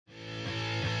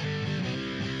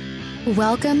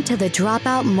Welcome to the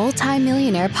Dropout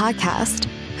Multimillionaire Podcast,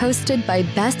 hosted by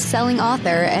best-selling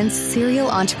author and serial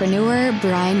entrepreneur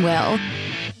Brian Will.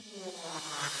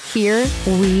 Here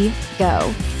we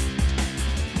go.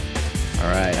 All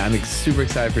right, I'm super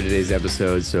excited for today's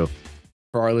episode. So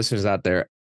for our listeners out there,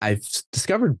 I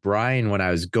discovered Brian when I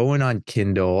was going on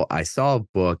Kindle. I saw a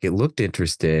book. It looked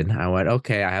interesting. I went,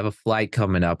 okay, I have a flight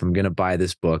coming up. I'm going to buy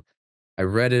this book. I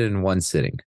read it in one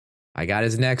sitting. I got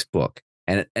his next book.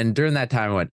 And during that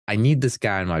time, I went, I need this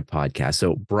guy on my podcast.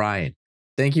 So Brian,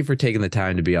 thank you for taking the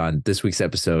time to be on this week's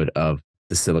episode of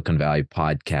the Silicon Valley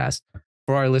Podcast.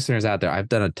 For our listeners out there, I've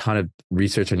done a ton of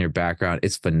research on your background.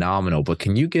 It's phenomenal. But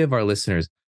can you give our listeners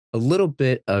a little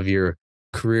bit of your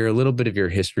career, a little bit of your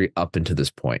history up until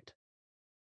this point?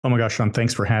 Oh my gosh, Sean,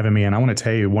 thanks for having me. And I want to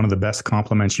tell you, one of the best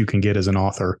compliments you can get as an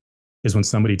author is when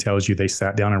somebody tells you they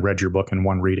sat down and read your book in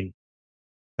one reading.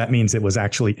 That means it was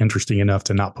actually interesting enough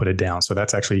to not put it down. So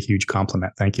that's actually a huge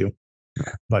compliment. Thank you.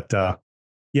 But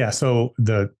so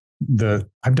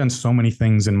I've done so many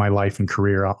things in my life and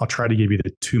career. I'll try to give you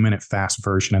the 2-minute fast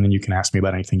version, and then you can ask me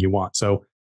about anything you want. So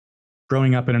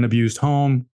growing up in an abused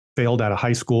home, failed out of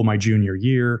high school my junior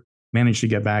year, managed to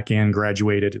get back in,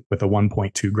 graduated with a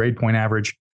 1.2 grade point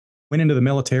average, went into the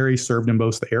military, served in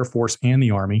both the Air Force and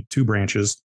the Army, 2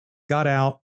 branches, got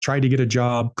out, tried to get a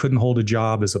job, couldn't hold a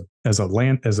job as a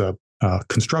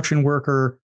construction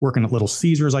worker, working at Little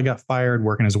Caesars, I got fired,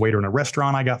 working as a waiter in a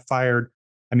restaurant, I got fired.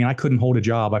 I mean, I couldn't hold a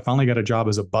job. I finally got a job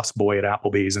as a busboy at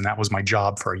Applebee's, and that was my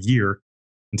job for a year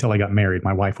until I got married.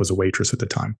 My wife was a waitress at the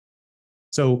time.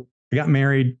 So I got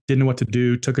married, didn't know what to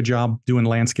do, took a job doing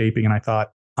landscaping, and I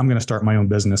thought, I'm going to start my own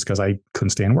business because I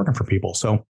couldn't stand working for people.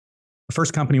 So the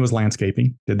first company was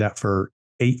landscaping, did that for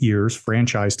 8 years,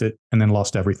 franchised it, and then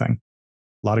lost everything.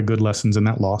 A lot of good lessons in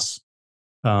that loss.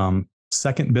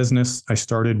 Second business I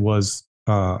started was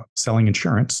selling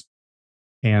insurance.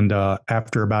 And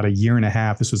after about 1.5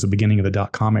 years, this was the beginning of the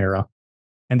dot-com era,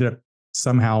 ended up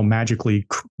somehow magically,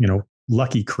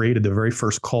 lucky, created the very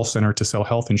first call center to sell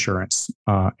health insurance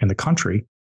in the country.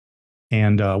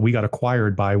 And we got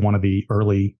acquired by one of the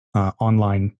early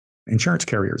online insurance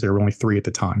carriers. There were only 3 at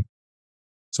the time.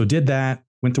 So did that,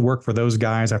 went to work for those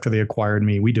guys after they acquired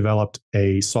me. We developed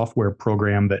a software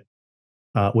program that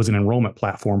was an enrollment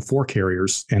platform for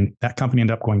carriers. And that company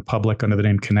ended up going public under the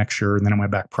name Connecture. And then it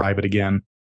went back private again.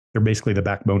 They're basically the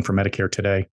backbone for Medicare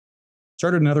today.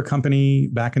 Started another company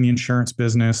back in the insurance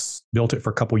business, built it for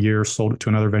a couple of years, sold it to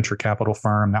another venture capital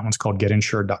firm. That one's called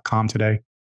getinsured.com today. I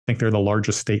think they're the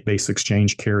largest state-based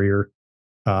exchange carrier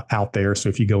out there. So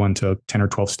if you go into 10 or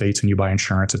 12 states and you buy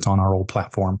insurance, it's on our old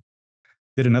platform.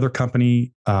 Did another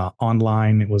company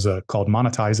online. It was called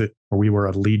Monetize It, where we were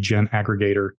a lead gen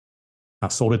aggregator.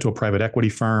 Sold it to a private equity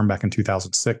firm back in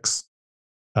 2006.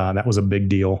 That was a big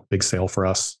deal, big sale for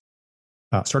us.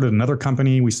 Started another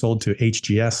company. We sold to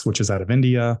HGS, which is out of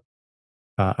India.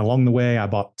 Along the way, I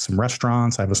bought some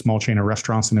restaurants. I have a small chain of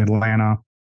restaurants in Atlanta.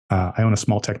 I own a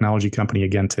small technology company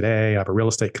again today. I have a real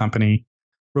estate company.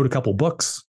 Wrote a couple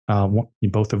books,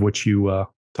 both of which you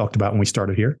talked about when we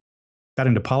started here. Got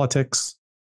into politics.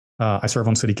 I serve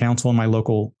on city council in my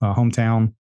local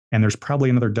hometown. And there's probably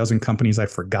another dozen companies I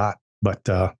forgot, but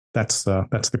that's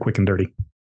the quick and dirty.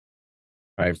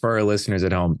 All right, for our listeners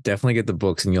at home, definitely get the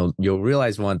books, and you'll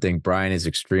realize one thing: Brian is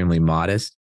extremely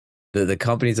modest. The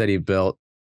companies that he built,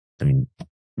 I mean,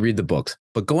 read the books.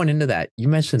 But going into that, you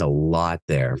mentioned a lot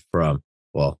there from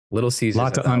Little Caesars. A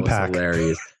lot to unpack. Was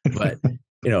hilarious,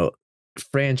 but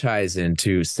franchise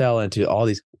into sell into all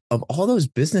these of all those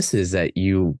businesses that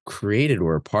you created or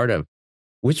were a part of.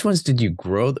 Which ones did you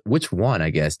grow? Which one, I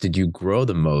guess, did you grow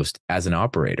the most as an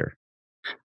operator?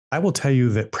 I will tell you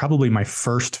that probably my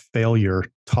first failure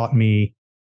taught me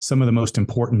some of the most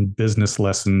important business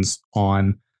lessons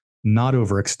on not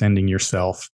overextending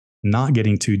yourself, not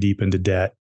getting too deep into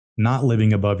debt, not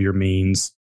living above your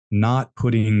means, not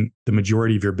putting the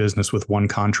majority of your business with one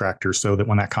contractor so that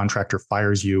when that contractor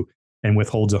fires you and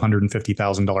withholds a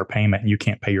 $150,000 payment and you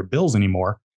can't pay your bills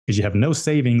anymore because you have no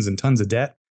savings and tons of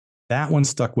debt, that one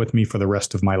stuck with me for the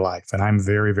rest of my life. And I'm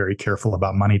very, very careful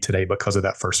about money today because of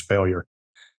that first failure.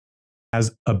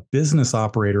 As a business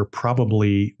operator,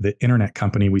 probably the internet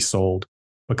company we sold,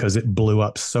 because it blew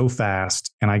up so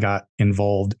fast and I got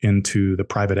involved into the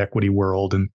private equity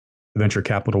world and the venture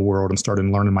capital world and started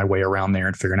learning my way around there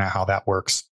and figuring out how that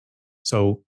works.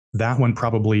 So that one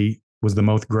probably was the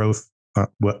most growth. I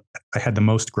had the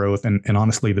most growth. And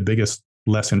honestly, the biggest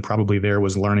lesson probably there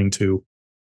was learning to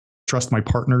trust my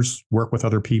partners, work with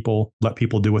other people, let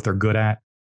people do what they're good at,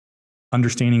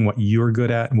 understanding what you're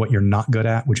good at and what you're not good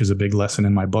at, which is a big lesson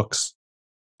in my books.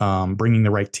 bringing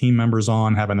the right team members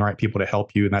on, having the right people to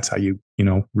help you. And that's how you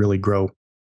really grow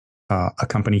a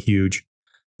company huge.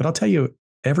 But I'll tell you,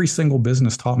 every single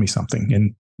business taught me something.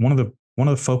 And one of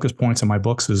the focus points in my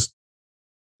books is,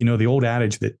 the old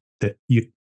adage that you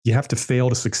have to fail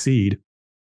to succeed.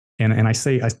 And I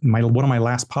say, one of my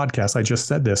last podcasts, I just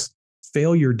said this: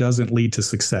 failure doesn't lead to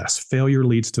success. Failure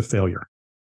leads to failure.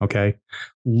 Okay.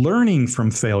 Learning from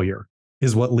failure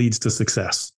is what leads to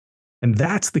success. And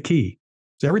that's the key.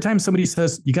 So every time somebody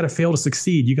says you got to fail to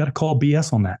succeed, you got to call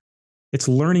BS on that. It's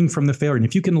learning from the failure. And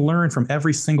if you can learn from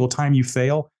every single time you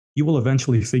fail, you will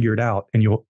eventually figure it out and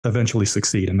you'll eventually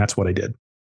succeed. And that's what I did.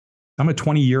 I'm a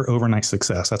 20-year overnight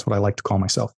success. That's what I like to call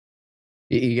myself.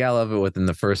 You gotta love it. Within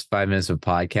the first 5 minutes of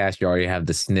podcast, you already have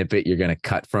the snippet you're going to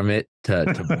cut from it to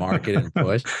market and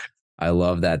push. I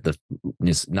love that.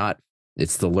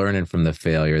 It's the learning from the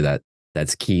failure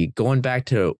that's key. Going back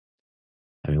to,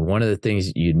 one of the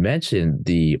things you'd mentioned,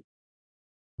 the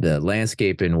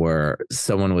landscaping where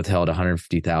someone withheld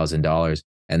 $150,000,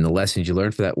 and the lessons you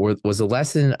learned for that was a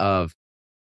lesson of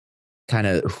kind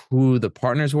of who the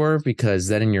partners were, because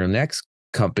then in your next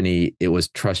company, it was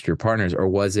trust your partners, or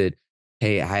was it,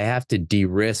 hey, I have to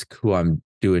de-risk who I'm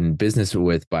doing business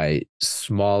with by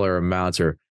smaller amounts?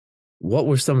 Or what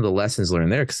were some of the lessons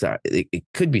learned there? Because it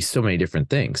could be so many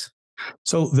different things.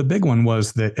 So the big one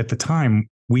was that at the time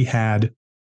we had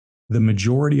the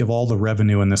majority of all the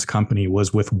revenue in this company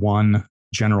was with one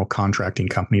general contracting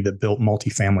company that built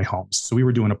multifamily homes. So we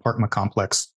were doing apartment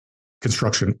complex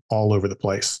construction all over the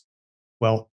place.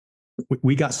 Well,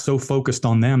 we got so focused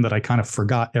on them that I kind of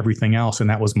forgot everything else. And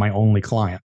that was my only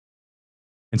client.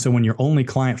 And so when your only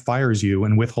client fires you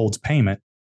and withholds payment,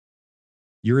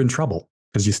 you're in trouble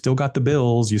because you still got the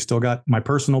bills. You still got my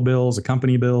personal bills, the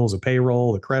company bills, the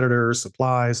payroll, the creditors,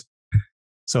 supplies.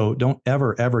 So don't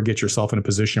ever get yourself in a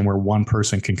position where one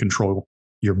person can control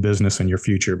your business and your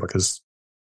future, because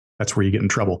that's where you get in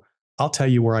trouble. I'll tell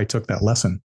you where I took that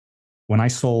lesson. When I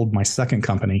sold my second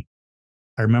company,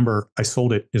 I remember I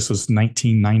sold it. This was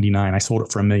 1999. I sold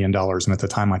it for $1 million. And at the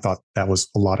time I thought that was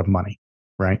a lot of money,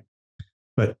 right?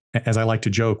 But as I like to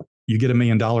joke, you get $1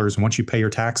 million, and once you pay your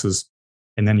taxes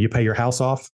and then you pay your house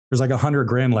off, there's like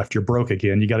 $100,000 left. You're broke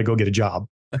again. You got to go get a job.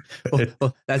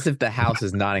 Well, that's if the house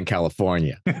is not in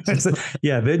California.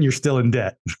 Yeah, then you're still in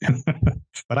debt.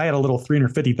 But I had a little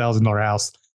 $350,000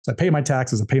 house. So I pay my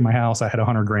taxes, I pay my house. I had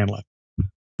 $100,000 left.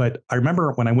 But I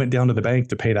remember when I went down to the bank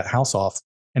to pay that house off,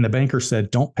 and the banker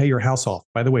said, don't pay your house off.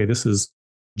 By the way, this is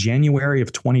January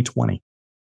of 2020.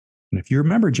 And if you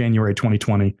remember January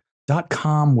 2020,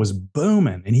 .com was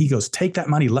booming. And he goes, take that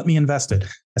money, let me invest it.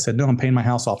 I said, no, I'm paying my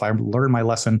house off. I learned my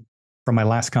lesson from my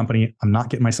last company. I'm not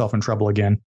getting myself in trouble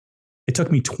again. It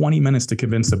took me 20 minutes to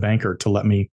convince the banker to let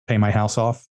me pay my house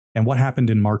off. And what happened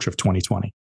in March of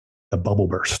 2020? The bubble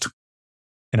burst.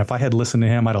 And if I had listened to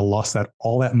him, I'd have lost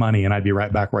all that money and I'd be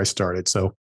right back where I started.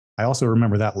 So I also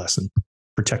remember that lesson.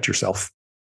 Protect yourself.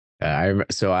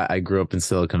 I grew up in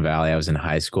Silicon Valley. I was in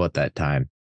high school at that time.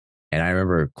 And I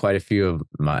remember quite a few of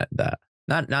not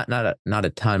a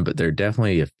ton, but there are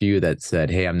definitely a few that said,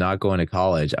 hey, I'm not going to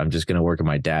college. I'm just going to work at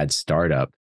my dad's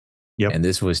startup. Yep. And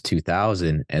this was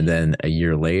 2000. And then a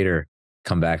year later,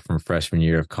 come back from freshman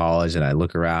year of college, and I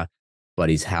look around,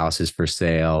 buddy's house is for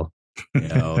sale.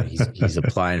 He's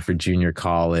applying for junior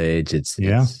college.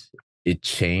 It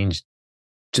changed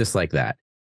just like that.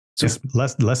 So,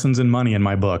 just lessons in money in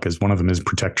my book is one of them is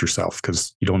protect yourself,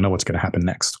 because you don't know what's going to happen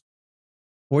next.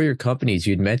 For your companies,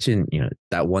 you'd mentioned,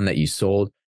 that one that you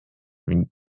sold. I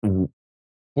mean,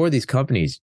 for these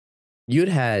companies, you'd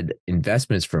had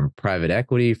investments from private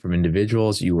equity, from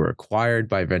individuals. You were acquired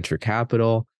by venture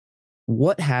capital.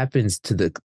 What happened to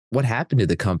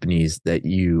the companies that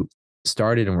you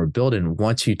started and were building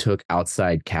once you took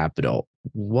outside capital?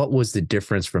 What was the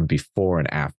difference from before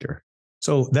and after?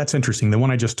 So that's interesting. The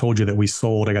one I just told you that we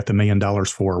sold, I got the $1 million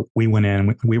for. We went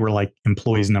in, we were like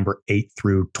employees number 8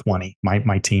 through 20.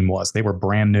 My team was. They were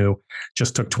brand new,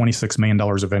 just took $26 million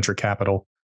of venture capital.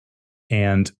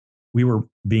 And we were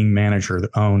being manager that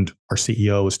owned. Our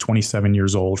CEO was 27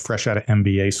 years old, fresh out of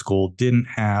MBA school, didn't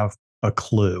have a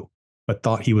clue, but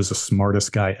thought he was the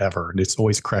smartest guy ever. And it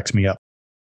always cracks me up.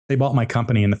 They bought my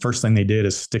company, and the first thing they did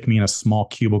is stick me in a small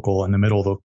cubicle in the middle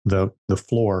of the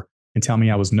floor and tell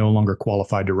me I was no longer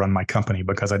qualified to run my company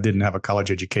because I didn't have a college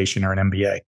education or an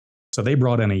MBA. So they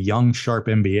brought in a young, sharp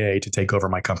MBA to take over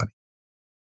my company.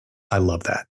 I love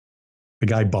that. The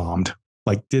guy bombed,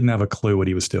 didn't have a clue what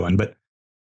he was doing. But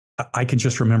I can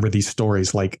just remember these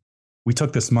stories. We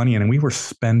took this money in and we were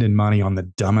spending money on the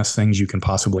dumbest things you can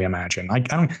possibly imagine. I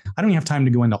don't even have time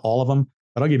to go into all of them,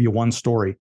 but I'll give you one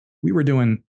story. We were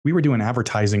doing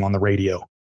advertising on the radio.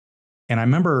 And I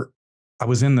remember I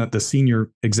was in the senior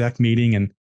exec meeting,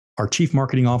 and our chief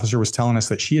marketing officer was telling us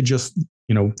that she had just,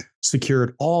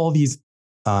 secured all these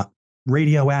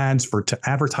radio ads to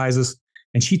advertise us.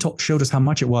 And she showed us how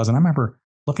much it was. And I remember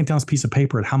looking down this piece of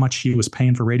paper at how much she was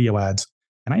paying for radio ads.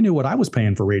 And I knew what I was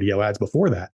paying for radio ads before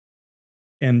that.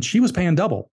 And she was paying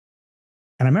double.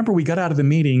 And I remember we got out of the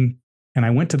meeting and I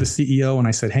went to the CEO and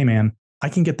I said, hey man, I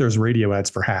can get those radio ads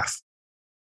for half.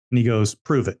 And he goes,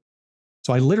 prove it.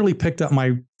 So I literally picked up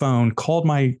my phone, called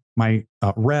my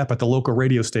rep at the local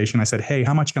radio station. I said, hey,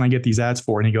 how much can I get these ads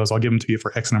for? And he goes, I'll give them to you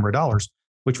for X number of dollars,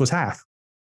 which was half.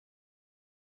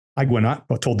 I went up,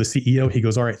 I told the CEO, he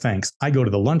goes, all right, thanks. I go to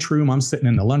the lunchroom. I'm sitting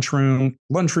in the lunchroom.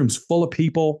 Lunchroom's full of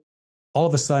people. All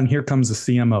of a sudden, here comes the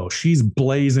CMO. She's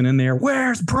blazing in there.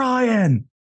 Where's Brian?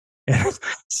 And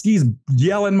she's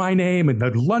yelling my name, and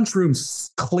the lunchroom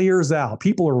clears out.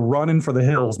 People are running for the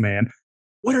hills, man.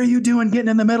 What are you doing getting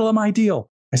in the middle of my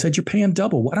deal? I said, you're paying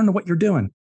double. I don't know what you're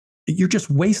doing. You're just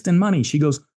wasting money. She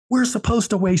goes, we're supposed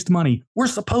to waste money. We're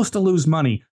supposed to lose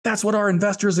money. That's what our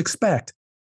investors expect.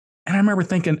 And I remember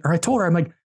thinking, or I told her, I'm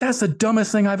like, that's the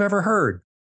dumbest thing I've ever heard.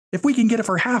 If we can get it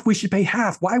for half, we should pay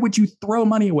half. Why would you throw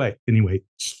money away? Anyway,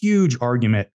 huge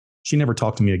argument. She never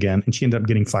talked to me again. And she ended up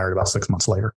getting fired about 6 months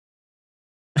later.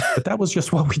 But that was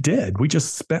just what we did. We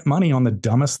just spent money on the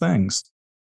dumbest things.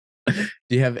 Do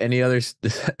you have any other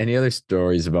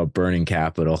stories about burning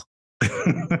capital?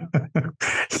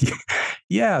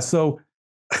 Yeah. So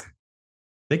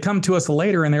they come to us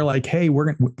later and they're like, hey,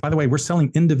 by the way, we're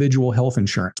selling individual health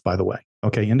insurance, by the way.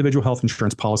 Okay. Individual health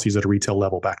insurance policies at a retail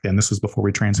level back then. This was before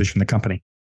we transitioned the company.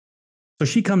 So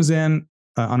she comes in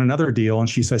on another deal and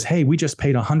she says, hey, we just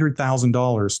paid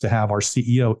 $100,000 to have our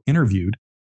CEO interviewed.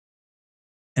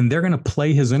 And they're going to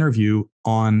play his interview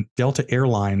on Delta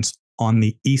Airlines on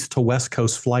the East to West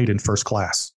Coast flight in first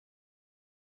class.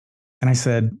 And I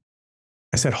said,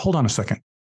 hold on a second.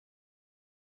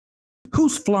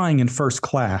 Who's flying in first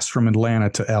class from Atlanta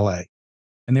to LA?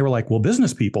 And they were like, well,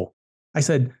 business people. I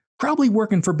said, probably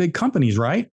working for big companies,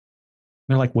 right? And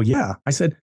they're like, well, yeah. I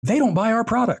said, they don't buy our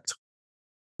product.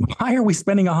 Why are we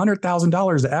spending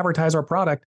 $100,000 to advertise our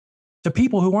product to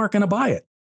people who aren't going to buy it?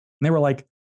 And they were like,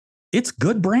 it's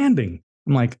good branding.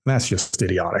 I'm like, that's just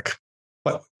idiotic.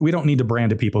 But we don't need to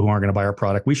brand to people who aren't going to buy our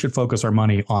product. We should focus our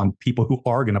money on people who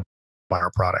are going to buy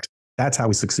our product. That's how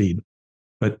we succeed.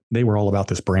 But they were all about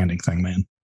this branding thing, man.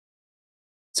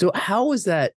 So how was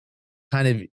that kind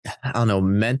of, I don't know,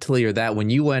 mentally or that when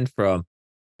you went from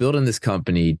building this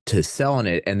company to selling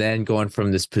it and then going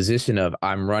from this position of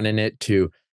I'm running it to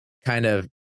kind of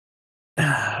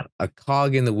a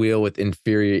cog in the wheel with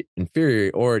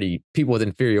inferiority, people with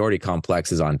inferiority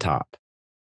complexes on top?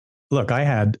 Look, I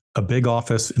had a big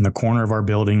office in the corner of our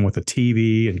building with a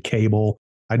TV and cable.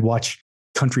 I'd watch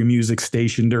country music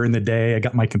station during the day. I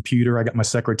got my computer. I got my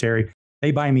secretary.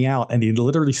 They buy me out and they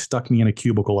literally stuck me in a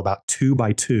cubicle about 2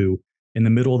 by 2 in the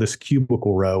middle of this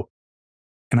cubicle row.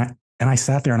 And I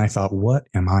sat there and I thought, what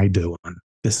am I doing?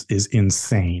 This is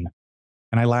insane.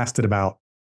 And I lasted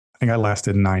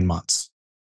 9 months.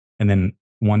 And then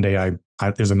one day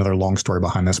there's another long story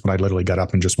behind this, but I literally got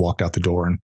up and just walked out the door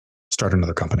and started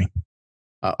another company.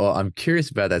 Well, I'm curious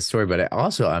about that story, but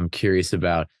I'm curious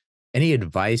about any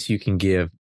advice you can give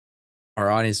our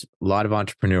audience. A lot of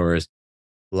entrepreneurs,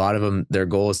 a lot of them, their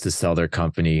goal is to sell their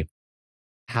company,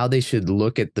 how they should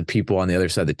look at the people on the other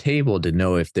side of the table to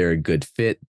know if they're a good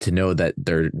fit, to know that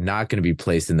they're not going to be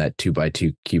placed in that 2 by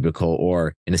 2 cubicle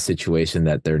or in a situation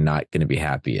that they're not going to be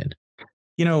happy in.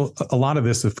 You know, a lot of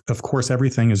this, of course,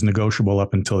 everything is negotiable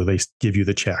up until they give you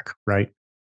the check, right?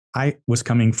 I was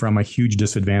coming from a huge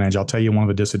disadvantage. I'll tell you, one of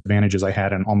the disadvantages I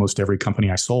had in almost every company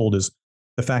I sold is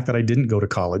the fact that I didn't go to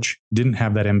college, didn't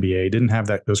have that MBA, didn't have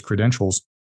those credentials.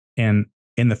 And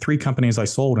in the 3 companies I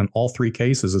sold, in all 3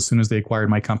 cases, as soon as they acquired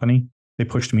my company, they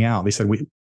pushed me out. They said, I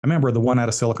remember the one out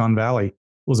of Silicon Valley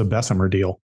was a Bessemer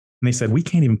deal. And they said, we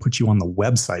can't even put you on the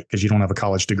website because you don't have a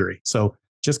college degree. So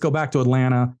just go back to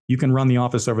Atlanta. You can run the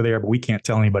office over there, but we can't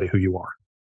tell anybody who you are.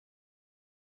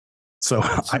 So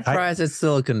I'm surprised at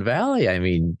Silicon Valley. I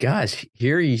mean, gosh,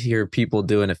 here you hear people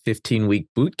doing a 15-week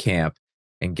boot camp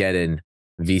and getting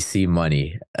VC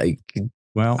money.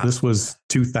 Well, this was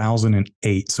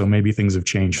 2008, so maybe things have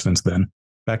changed since then.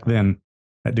 Back then,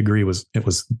 that degree was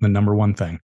the number one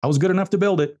thing. I was good enough to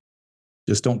build it.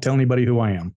 Just don't tell anybody who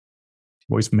I am.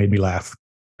 Always made me laugh.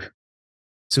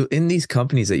 So in these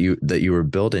companies that you were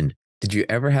building, did you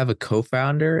ever have a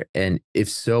co-founder? And if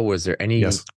so, was there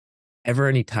ever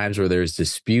any times where there's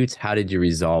disputes? How did you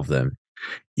resolve them?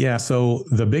 Yeah. So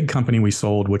the big company we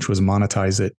sold, which was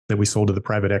Monetize It, that we sold to the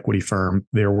private equity firm,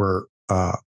 there were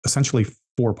essentially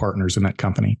 4 partners in that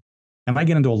company. And I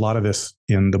get into a lot of this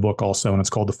in the book also, and it's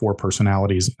called The Four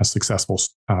Personalities in a Successful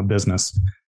Business.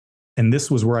 And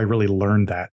this was where I really learned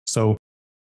that. So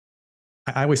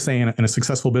I always say in a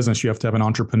successful business, you have to have an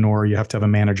entrepreneur, you have to have a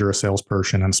manager, a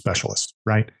salesperson, and a specialist,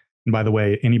 right? And by the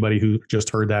way, anybody who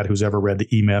just heard that, who's ever read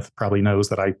the E-Myth, probably knows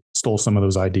that I stole some of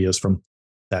those ideas from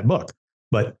that book.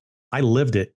 But I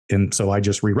lived it, and so I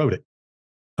just rewrote it.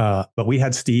 But we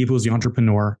had Steve, who was the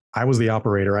entrepreneur. I was the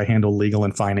operator. I handled legal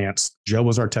and finance. Joe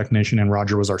was our technician, and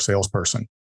Roger was our salesperson.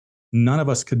 None of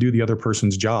us could do the other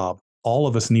person's job. All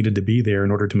of us needed to be there in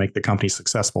order to make the company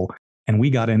successful. And we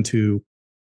got into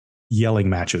yelling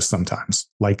matches sometimes.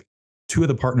 Like two of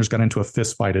the partners got into a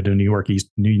fist fight at a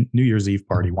New Year's Eve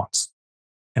party once.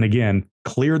 And again,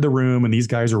 cleared the room, and these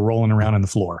guys are rolling around on the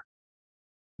floor.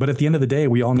 But at the end of the day,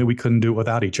 we all knew we couldn't do it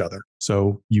without each other.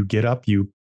 So you get up,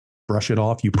 you brush it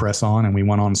off, you press on, and we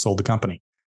went on and sold the company.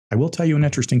 I will tell you an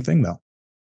interesting thing, though.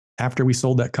 After we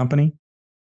sold that company,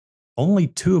 only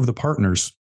two of the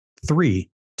partners remained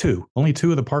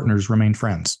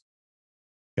friends.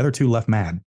 The other two left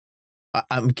mad.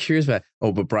 I'm curious about,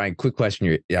 but Brian, quick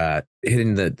question. You're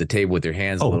hitting the table with your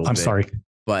hands a little bit. I'm sorry.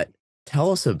 But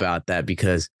tell us about that,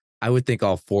 because I would think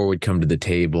all four would come to the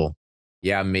table.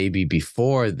 Yeah, maybe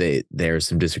before there's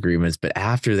some disagreements, but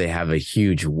after they have a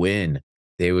huge win,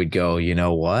 they would go, you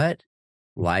know what?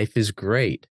 Life is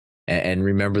great. And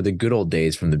remember the good old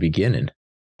days from the beginning.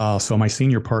 So my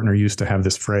senior partner used to have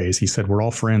this phrase. He said, we're all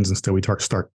friends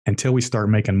until we start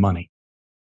making money.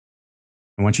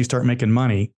 And once you start making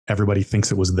money, everybody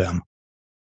thinks it was them.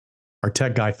 Our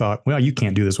tech guy thought, well, you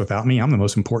can't do this without me. I'm the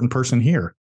most important person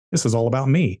here. This is all about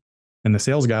me. And the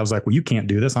sales guy was like, well, you can't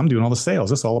do this. I'm doing all the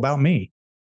sales. This is all about me.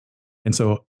 And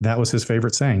so that was his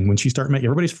favorite saying. When you start making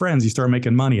everybody's friends, you start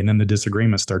making money, and then the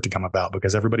disagreements start to come about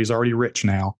because everybody's already rich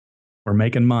now. We're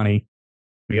making money.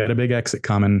 We got a big exit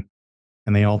coming,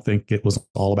 and they all think it was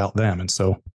all about them. And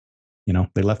so,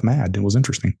 they left mad. It was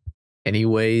interesting. Any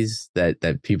ways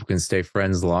that people can stay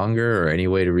friends longer, or any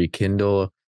way to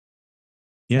rekindle?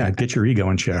 Yeah, get your ego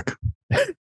in check.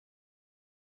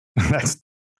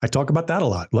 I talk about that a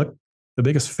lot. Look, the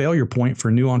biggest failure point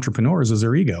for new entrepreneurs is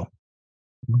their ego.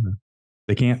 Mm-hmm.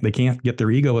 They can't get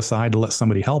their ego aside to let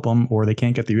somebody help them, or they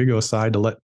can't get their ego aside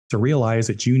to realize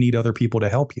that you need other people to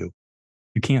help you.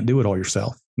 You can't do it all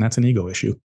yourself, and that's an ego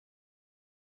issue.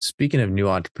 Speaking of new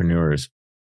entrepreneurs,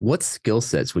 what skill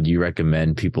sets would you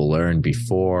recommend people learn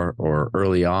before or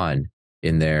early on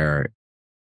in their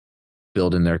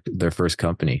building their first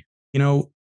company?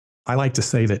 I like to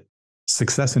say that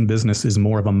success in business is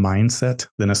more of a mindset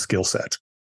than a skill set.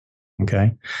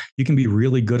 Okay. You can be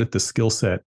really good at the skill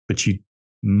set, but you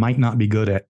might not be good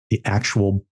at the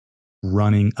actual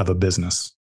running of a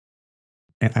business.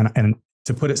 And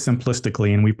to put it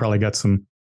simplistically, and we probably got some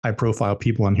high profile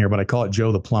people on here, but I call it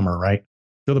Joe the plumber, right?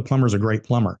 Joe the plumber is a great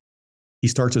plumber. He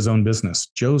starts his own business.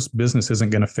 Joe's business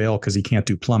isn't going to fail because he can't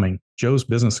do plumbing. Joe's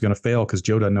business is going to fail because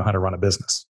Joe doesn't know how to run a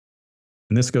business.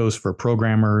 And this goes for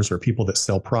programmers or people that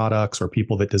sell products or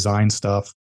people that design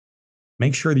stuff.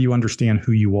 Make sure that you understand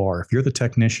who you are. If you're the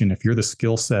technician, if you're the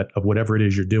skill set of whatever it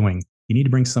is you're doing, you need to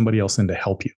bring somebody else in to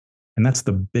help you. And that's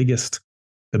the biggest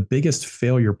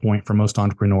failure point for most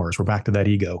entrepreneurs. We're back to that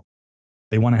ego.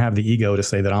 They want to have the ego to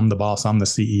say that I'm the boss, I'm the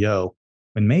CEO.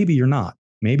 And maybe you're not.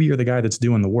 Maybe you're the guy that's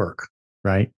doing the work,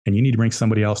 right? And you need to bring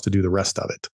somebody else to do the rest of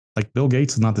it. Like Bill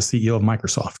Gates is not the CEO of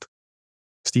Microsoft.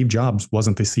 Steve Jobs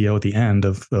wasn't the CEO at the end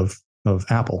of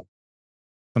Apple.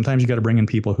 Sometimes you got to bring in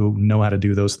people who know how to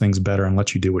do those things better and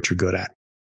let you do what you're good at.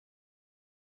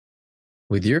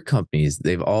 With your companies,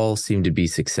 they've all seemed to be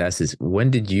successes.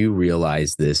 When did you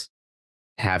realize this?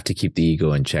 Have to keep the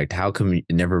ego in check. How come it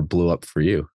never blew up for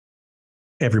you?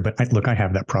 Everybody, look, I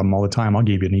have that problem all the time. I'll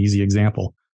give you an easy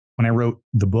example. When I wrote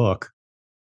the book,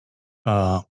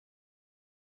 I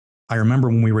remember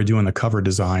when we were doing the cover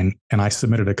design, and I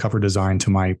submitted a cover design to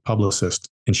my publicist,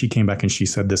 and she came back and she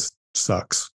said, this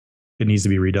sucks. It needs to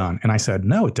be redone. And I said,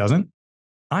 no, it doesn't.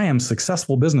 I am a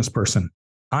successful business person.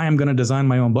 I am going to design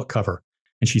my own book cover.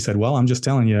 And she said, well, I'm just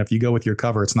telling you, if you go with your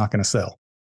cover, it's not going to sell.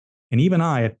 And even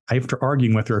I, after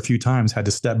arguing with her a few times, had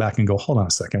to step back and go, hold on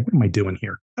a second. What am I doing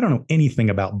here? I don't know anything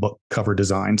about book cover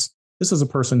designs. This is a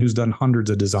person who's done hundreds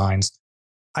of designs.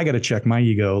 I got to check my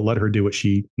ego, let her do what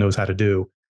she knows how to do.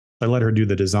 I let her do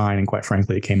the design, and quite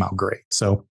frankly, it came out great.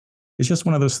 So it's just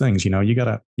one of those things, you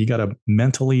gotta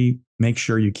mentally make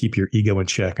sure you keep your ego in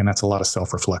check. And that's a lot of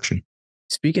self-reflection.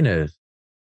 Speaking of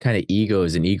kind of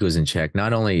egos in check,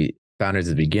 not only founders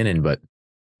at the beginning, but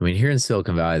I mean, here in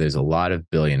Silicon Valley, there's a lot of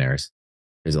billionaires.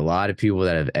 There's a lot of people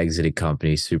that have exited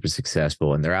companies, super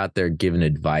successful, and they're out there giving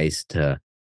advice to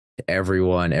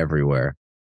everyone, everywhere.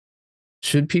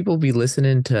 Should people be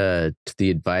listening to the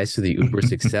advice of the uber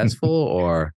successful,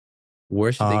 or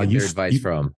where should they get their advice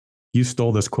from? You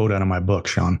stole this quote out of my book,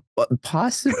 Sean. Well,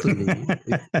 possibly.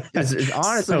 It's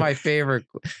honestly my favorite.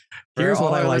 For Here's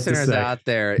all what I our like to listeners say. out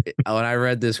there, when I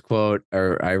read this quote,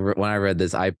 or when I read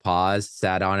this, I paused,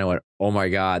 sat on it, went, "Oh my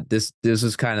God!" This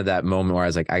was kind of that moment where I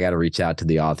was like, "I got to reach out to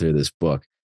the author of this book."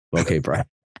 Okay, Brian.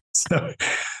 So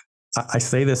I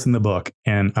say this in the book,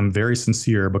 and I'm very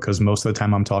sincere because most of the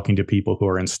time I'm talking to people who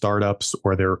are in startups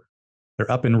or they're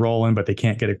up and rolling, but they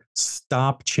can't get it.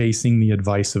 Stop chasing the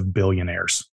advice of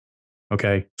billionaires.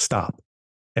 Okay, stop.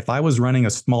 If I was running a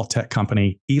small tech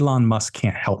company, Elon Musk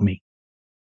can't help me.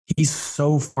 He's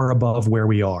so far above where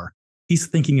we are. He's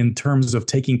thinking in terms of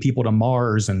taking people to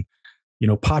Mars and,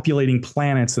 populating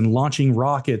planets and launching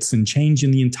rockets and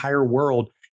changing the entire world.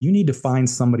 You need to find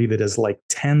somebody that is like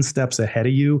 10 steps ahead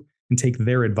of you and take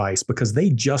their advice, because they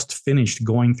just finished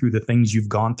going through the things you've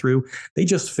gone through. They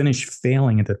just finished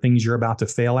failing at the things you're about to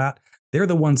fail at. They're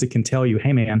the ones that can tell you,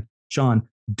 hey man, Sean,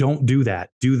 don't do that.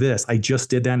 Do this. I just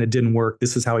did that and it didn't work.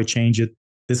 This is how I changed it.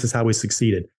 This is how we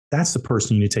succeeded. That's the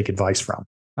person you need to take advice from,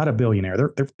 not a billionaire.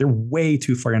 They're way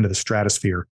too far into the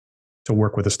stratosphere to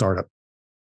work with a startup.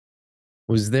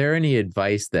 Was there any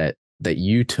advice that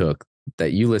you took,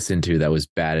 that you listened to, that was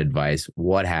bad advice?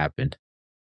 What happened?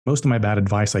 Most of my bad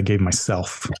advice I gave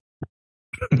myself.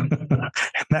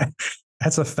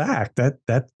 That's a fact.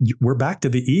 That we're back to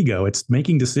the ego. It's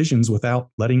making decisions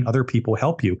without letting other people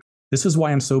help you. This is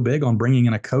why I'm so big on bringing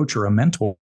in a coach or a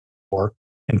mentor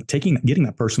and getting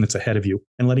that person that's ahead of you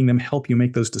and letting them help you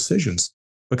make those decisions.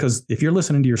 Because if you're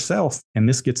listening to yourself, and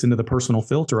this gets into the personal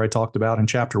filter I talked about in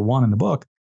chapter 1 in the book,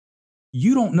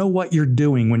 you don't know what you're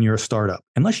doing when you're a startup.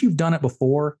 Unless you've done it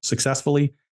before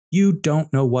successfully, you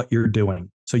don't know what you're doing.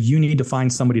 So you need to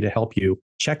find somebody to help you,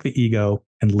 check the ego,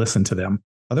 and listen to them.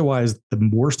 Otherwise, the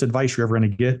worst advice you're ever going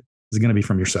to get is going to be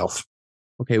from yourself.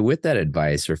 Okay, with that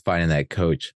advice or finding that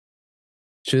coach,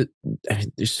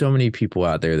 there's so many people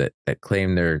out there that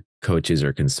claim they're coaches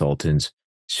or consultants.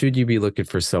 Should you be looking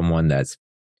for someone that's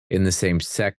in the same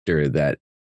sector that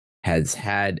has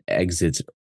had exits?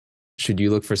 Should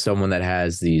you look for someone that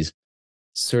has these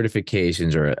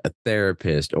certifications, or a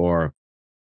therapist, or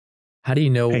how do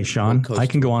you know? Hey, Sean, I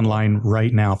can go online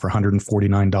right now for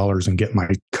 $149 and get my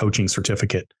coaching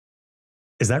certificate.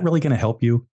 Is that really going to help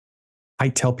you? I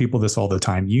tell people this all the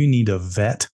time. You need to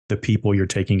vet the people you're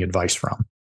taking advice from.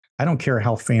 I don't care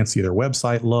how fancy their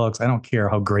website looks. I don't care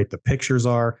how great the pictures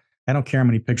are. I don't care how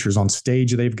many pictures on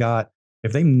stage they've got.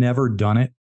 If they've never done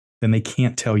it, then they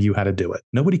can't tell you how to do it.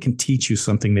 Nobody can teach you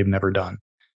something they've never done.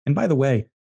 And by the way,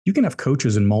 you can have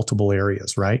coaches in multiple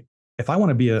areas, right? If I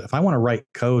want to write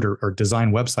code or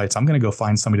design websites, I'm going to go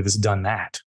find somebody that's done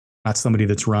that, not somebody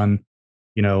that's run,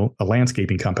 a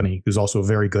landscaping company who's also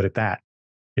very good at that.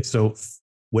 It's so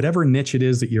whatever niche it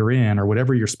is that you're in, or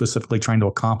whatever you're specifically trying to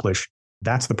accomplish,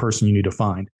 that's the person you need to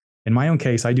find. In my own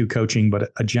case, I do coaching, but at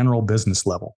a general business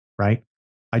level, right?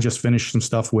 I just finished some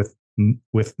stuff with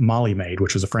Molly Maid,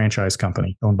 which is a franchise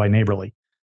company owned by Neighborly.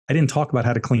 I didn't talk about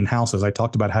how to clean houses. I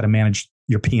talked about how to manage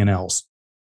your P&Ls.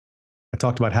 I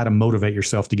talked about how to motivate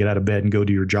yourself to get out of bed and go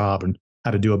do your job, and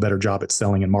how to do a better job at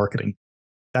selling and marketing.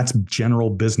 That's general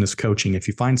business coaching. If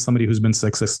you find somebody who's been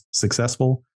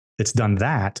successful, that's done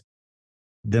that,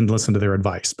 then listen to their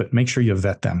advice. But make sure you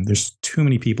vet them. There's too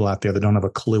many people out there that don't have a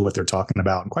clue what they're talking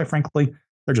about. And quite frankly,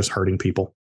 they're just hurting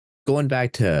people. Going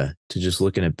back to just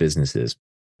looking at businesses,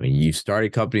 I mean, you've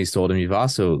started companies, sold them. You've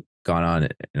also gone on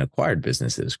and acquired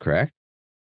businesses, correct?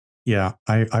 Yeah,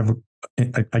 I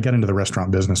got into the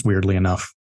restaurant business, weirdly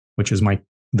enough, which is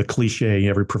the cliche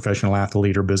every professional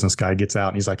athlete or business guy gets out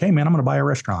and he's like, hey man, I'm going to buy a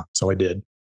restaurant. So I did.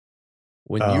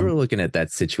 When you were looking at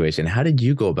that situation, how did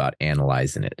you go about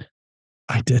analyzing it?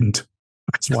 I didn't.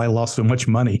 That's why I lost so much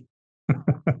money.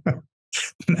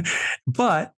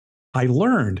 But I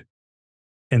learned.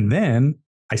 And then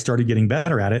I started getting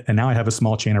better at it. And now I have a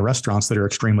small chain of restaurants that are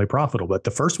extremely profitable. But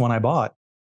the first one I bought,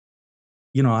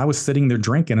 I was sitting there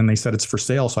drinking and they said it's for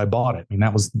sale. So I bought it. I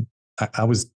mean,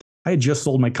 I had just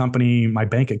sold my company. My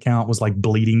bank account was like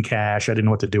bleeding cash. I didn't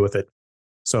know what to do with it.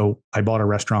 So I bought a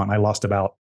restaurant. I lost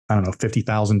about,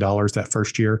 $50,000 that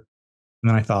first year. And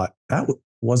then I thought that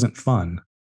wasn't fun,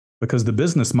 because the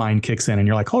business mind kicks in and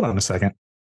you're like, hold on a second.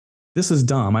 This is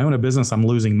dumb. I own a business. I'm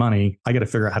losing money. I got to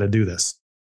figure out how to do this.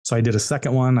 So I did a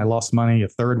second one. I lost money. A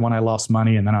third one, I lost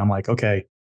money. And then I'm like, okay,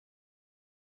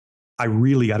 I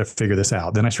really got to figure this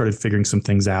out. Then I started figuring some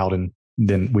things out, and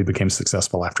then we became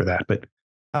successful after that. But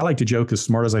I like to joke, as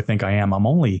smart as I think I am, I'm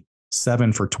only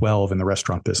 7 for 12 in the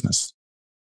restaurant business.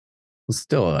 Well,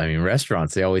 still, I mean,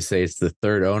 restaurants, they always say it's the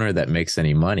third owner that makes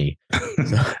any money.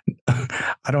 So.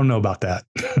 I don't know about that.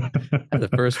 The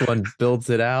first one builds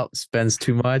it out, spends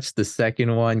too much. The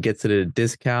second one gets it at a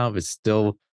discount, but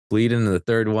still bleeding. And the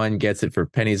third one gets it for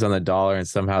pennies on the dollar and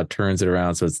somehow turns it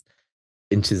around. So it's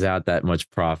inches out that much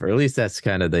profit. Or at least that's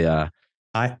kind of the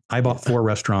I bought 4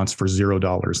 restaurants for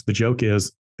 $0. The joke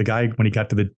is the guy, when he got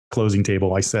to the closing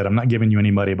table, I said, I'm not giving you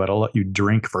any money, but I'll let you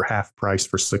drink for half price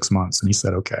for 6 months. And he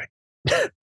said, okay.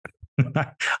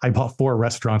 I bought 4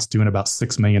 restaurants doing about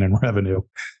 6 million in revenue.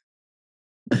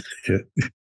 That's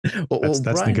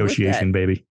Brian, negotiation,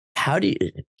 baby. How do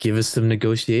you give us some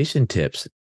negotiation tips?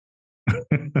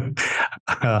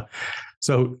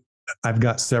 So I've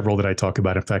got several that I talk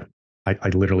about. In fact, I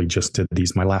literally just did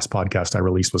these. My last podcast I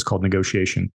released was called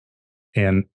Negotiation.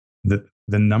 And the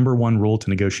number one rule to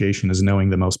negotiation is knowing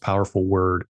the most powerful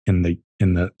word in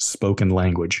the spoken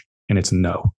language. And it's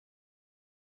no.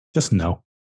 Just no.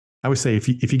 I would say if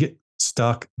you get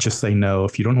stuck, just say no.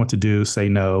 If you don't know what to do, say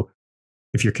no.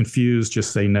 If you're confused,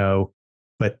 just say no.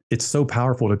 But it's so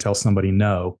powerful to tell somebody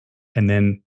no. And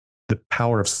then the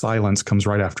power of silence comes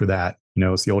right after that. You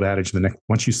know, it's the old adage,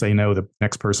 once you say no, the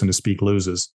next person to speak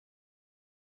loses.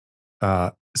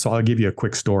 So I'll give you a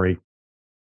quick story.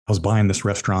 I was buying this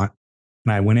restaurant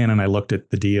and I went in and I looked at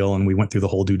the deal and we went through the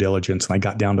whole due diligence and I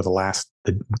got down to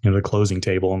the closing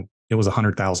table, and it was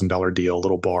 $100,000 deal, a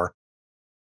little bar.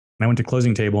 And I went to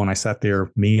closing table and I sat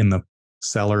there, me and the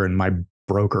seller and my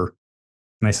broker.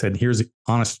 And I said, here's the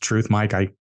honest truth, Mike. I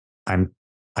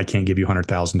can't give you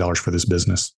 $100,000 for this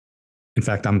business. In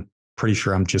fact, I'm pretty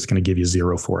sure I'm just going to give you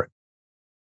 0 for it.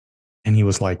 And he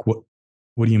was like, what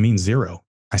do you mean 0?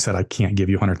 I said, I can't give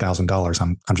you $100,000.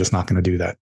 I'm just not going to do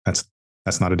that.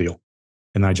 That's not a deal.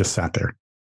 And I just sat there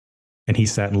and he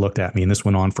sat and looked at me, and this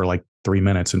went on for like 3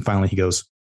 minutes. And finally he goes,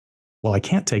 well, I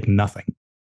can't take nothing.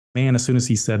 Man, as soon as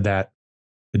he said that,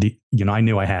 I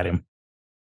knew I had him.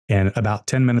 And about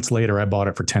 10 minutes later, I bought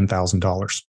it for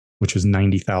 $10,000, which is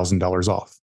 $90,000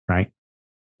 off. Right.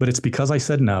 But it's because I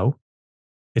said no.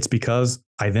 It's because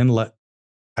I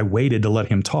waited to let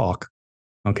him talk.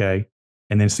 Okay.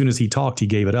 And then as soon as he talked, he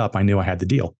gave it up. I knew I had the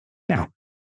deal. Now,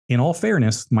 in all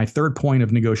fairness, my third point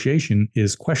of negotiation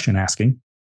is question asking.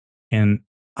 And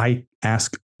I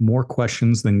ask more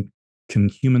questions than can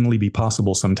humanly be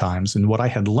possible sometimes. And what I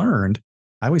had learned,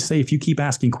 I always say, if you keep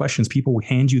asking questions, people will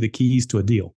hand you the keys to a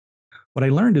deal. What I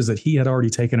learned is that he had already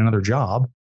taken another job.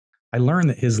 I learned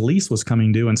that his lease was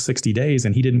coming due in 60 days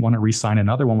and he didn't want to re-sign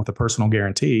another one with a personal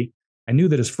guarantee. I knew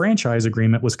that his franchise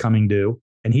agreement was coming due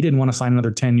and he didn't want to sign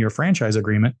another 10-year franchise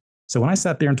agreement. So when I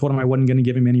sat there and told him I wasn't going to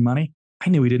give him any money, I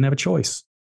knew he didn't have a choice.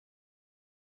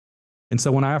 And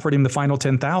so when I offered him the final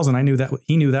 $10,000, I knew that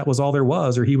he knew that was all there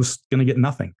was, or he was going to get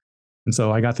nothing. And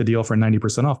so I got the deal for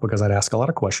 90% off because I'd ask a lot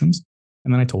of questions.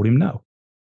 And then I told him no.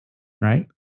 Right?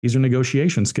 These are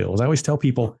negotiation skills. I always tell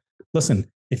people,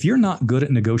 listen, if you're not good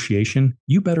at negotiation,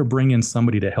 you better bring in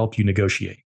somebody to help you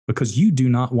negotiate, because you do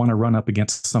not want to run up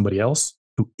against somebody else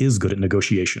who is good at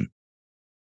negotiation.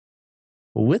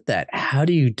 Well, with that, how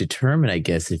do you determine, I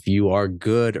guess, if you are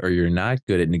good or you're not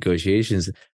good at negotiations,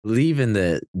 leaving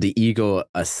the ego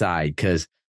aside? Because,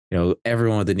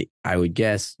 everyone I would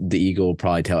guess the ego will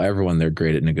probably tell everyone they're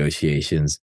great at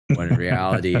negotiations, when in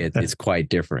reality, it's quite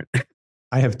different.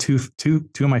 I have two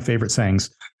of my favorite sayings.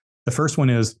 The first one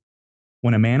is,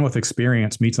 when a man with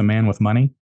experience meets a man with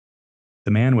money,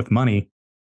 the man with money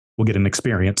will get an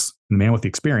experience, and the man with the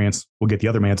experience will get the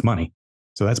other man's money.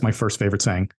 So that's my first favorite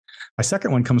saying. My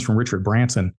second one comes from Richard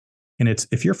Branson, and it's,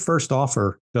 if your first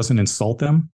offer doesn't insult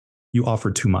them, you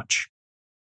offered too much.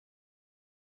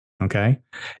 Okay?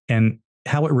 And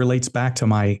how it relates back to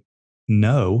my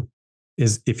no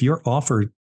is, if your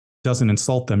offer doesn't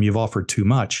insult them, you've offered too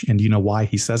much. And do you know why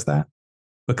he says that?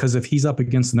 Because if he's up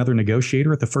against another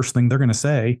negotiator, the first thing they're going to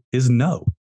say is no.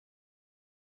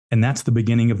 And that's the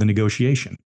beginning of the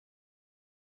negotiation.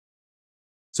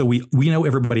 So we know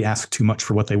everybody asks too much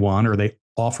for what they want, or they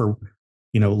offer,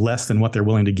 less than what they're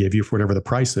willing to give you for whatever the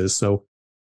price is. So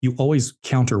you always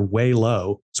counter way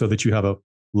low so that you have a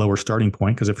lower starting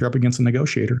point. Because if you're up against a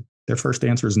negotiator, their first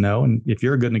answer is no. And if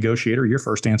you're a good negotiator, your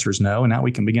first answer is no. And now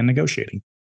we can begin negotiating.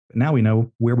 But now we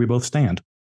know where we both stand.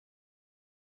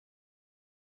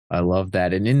 I love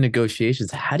that. And in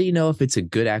negotiations, how do you know if it's a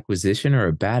good acquisition or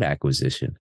a bad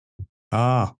acquisition?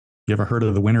 You ever heard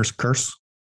of the winner's curse?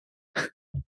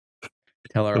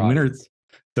 Tell our audience.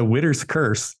 The winner's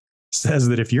curse says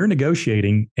that if you're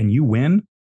negotiating and you win,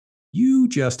 you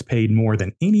just paid more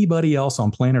than anybody else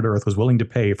on planet Earth was willing to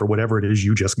pay for whatever it is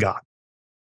you just got.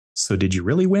 So did you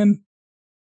really win?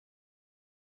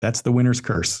 That's the winner's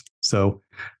curse. So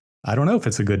I don't know if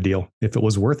it's a good deal. If it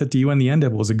was worth it to you in the end,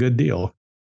 it was a good deal.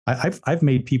 I've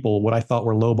made people what I thought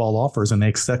were lowball offers, and they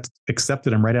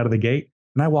accepted them right out of the gate.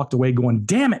 And I walked away going,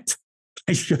 damn it,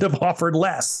 I should have offered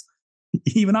less.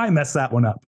 Even I messed that one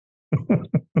up.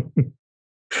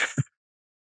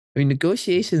 I mean,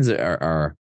 negotiations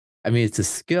are, I mean, it's a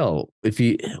skill.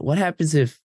 What happens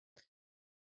if,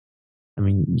 I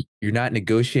mean, you're not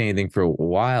negotiating anything for a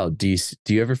while. Do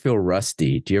you ever feel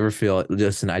rusty? Do you ever feel,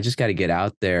 listen, I just got to get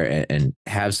out there and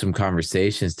have some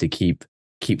conversations to keep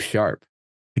sharp?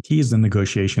 The key is the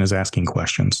negotiation is asking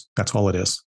questions. That's all it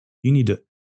is. You need to,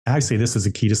 I say this is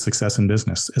a key to success in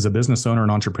business. As a business owner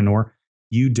and entrepreneur,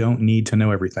 you don't need to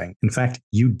know everything. In fact,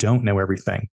 you don't know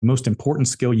everything. The most important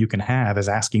skill you can have is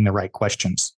asking the right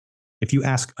questions. If you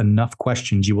ask enough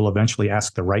questions, you will eventually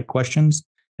ask the right questions,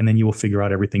 and then you will figure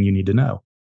out everything you need to know.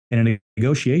 In a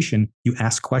negotiation, you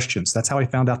ask questions. That's how I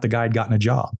found out the guy had gotten a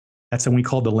job. That's when we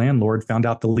called the landlord, found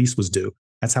out the lease was due.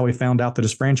 That's how we found out that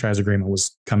his franchise agreement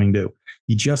was coming due.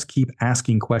 You just keep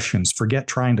asking questions. Forget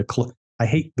trying to close. I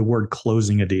hate the word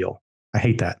closing a deal. I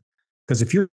hate that. Because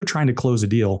if you're trying to close a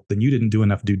deal, then you didn't do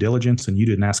enough due diligence and you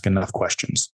didn't ask enough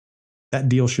questions. That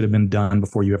deal should have been done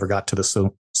before you ever got to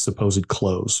the supposed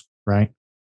close, right?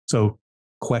 So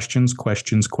questions,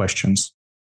 questions, questions.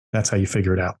 That's how you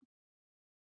figure it out.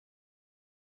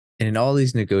 And in all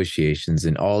these negotiations,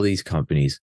 in all these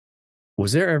companies,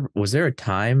 was there a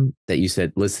time that you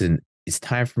said, listen, it's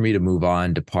time for me to move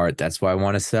on, depart, that's why I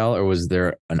want to sell? Or was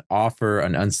there an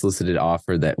unsolicited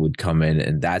offer that would come in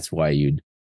and that's why you'd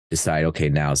decide, okay,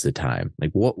 now's the time?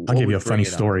 Like I'll give you a funny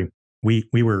story. We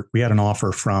had an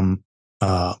offer from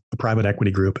a private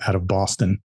equity group out of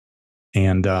Boston,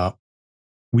 and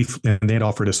they had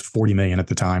offered us $40 million at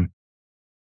the time.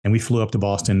 And we flew up to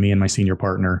Boston, me and my senior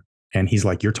partner, and he's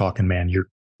like, you're talking, man,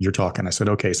 you're talking. I said,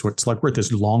 okay. So it's like we're at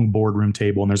this long boardroom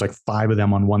table and there's like 5 of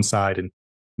them on one side and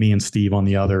me and Steve on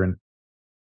the other. And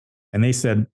they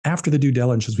said, after the due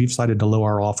diligence, we've decided to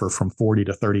lower our offer from 40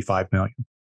 to 35 million.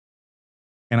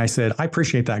 And I said, I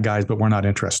appreciate that, guys, but we're not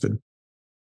interested.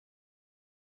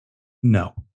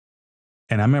 No.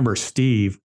 And I remember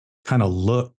Steve kind of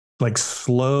looked, like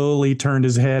slowly turned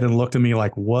his head and looked at me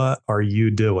like, what are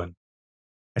you doing?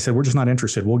 I said, we're just not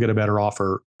interested. We'll get a better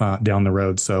offer down the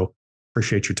road. So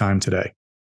appreciate your time today.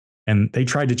 And they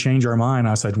tried to change our mind.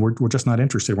 I said, we're just not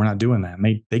interested. We're not doing that.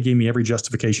 And they gave me every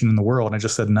justification in the world. And I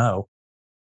just said no,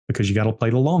 because you got to play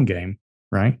the long game,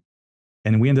 right?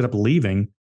 And we ended up leaving.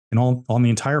 And on the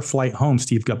entire flight home,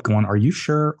 Steve kept going, are you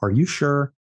sure? Are you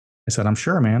sure? I said, I'm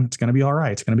sure, man. It's going to be all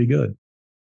right. It's going to be good.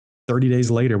 30 days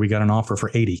later, we got an offer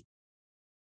for 80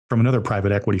 from another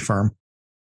private equity firm.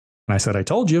 And I said, I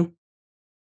told you.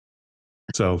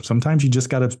 So sometimes you just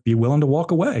got to be willing to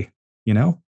walk away, you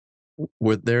know?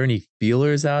 Were there any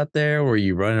feelers out there? Were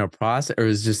you running a process, or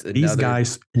was just These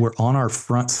guys were on our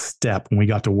front step when we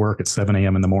got to work at 7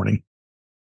 a.m. in the morning.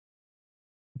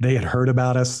 They had heard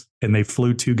about us and they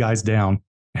flew 2 guys down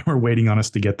and were waiting on us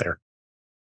to get there.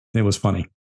 It was funny.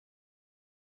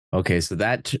 Okay, so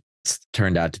that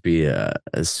turned out to be a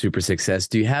super success.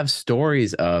 Do you have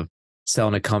stories of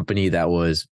selling a company that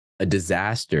was a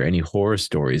disaster? Any horror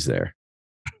stories there?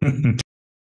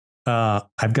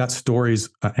 I've got stories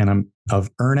of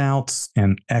earnouts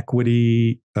and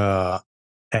equity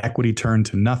turned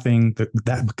to nothing.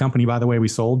 That company, by the way, we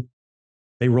sold,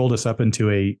 they rolled us up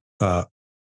into a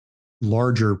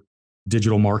larger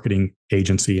digital marketing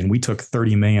agency, and we took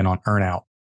 30 million on earnout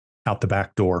out the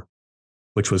back door,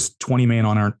 which was 10 million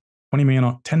on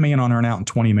earnout and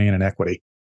 20 million in equity.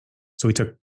 So we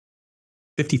took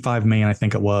 55 million, I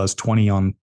think it was, 20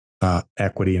 on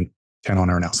equity and 10 on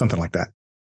earnout, something like that.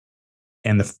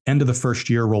 And the end of the first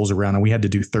year rolls around and we had to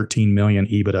do 13 million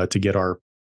EBITDA to get our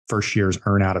first year's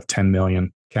earnout of 10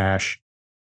 million cash.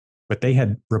 But they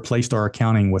had replaced our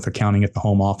accounting with accounting at the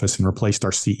home office and replaced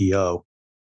our CEO.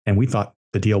 And we thought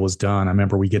the deal was done. I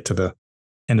remember we get to the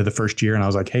end of the first year and I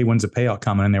was like, hey, when's the payout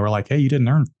coming? And they were like, hey, you didn't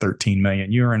earn 13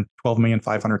 million. You earned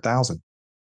 12,500,000.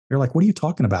 They're like, what are you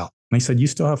talking about? And they said, you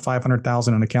still have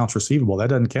 500,000 in accounts receivable. That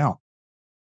doesn't count.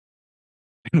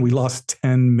 And we lost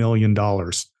 $10 million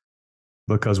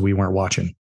because we weren't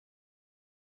watching.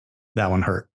 That one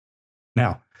hurt.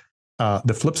 Now,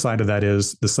 the flip side of that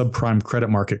is the subprime credit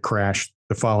market crashed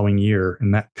the following year,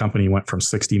 and that company went from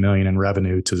 60 million in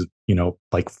revenue to,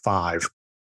 like 5,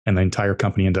 and the entire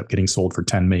company ended up getting sold for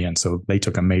 10 million. So they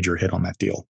took a major hit on that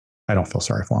deal. I don't feel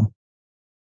sorry for them.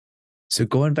 So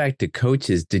going back to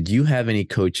coaches, did you have any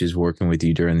coaches working with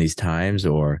you during these times,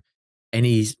 or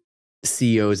any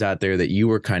CEOs out there that you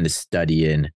were kind of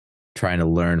studying, trying to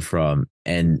learn from?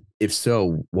 And if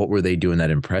so, what were they doing that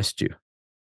impressed you?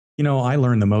 I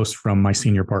learned the most from my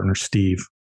senior partner, Steve.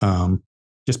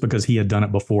 just because he had done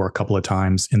it before a couple of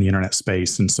times in the internet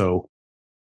space. And so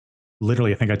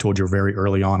literally, I think I told you very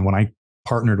early on when I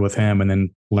partnered with him and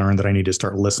then learned that I needed to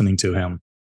start listening to him.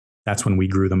 That's when we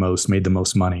grew the most, made the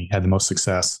most money, had the most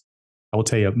success. I will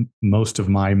tell you, most of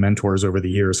my mentors over the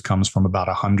years comes from about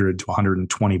 100 to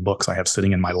 120 books I have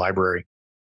sitting in my library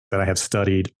that I have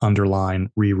studied, underlined,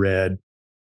 reread,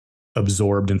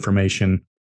 absorbed information.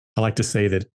 I like to say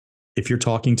that if you're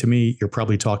talking to me, you're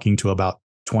probably talking to about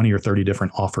 20 or 30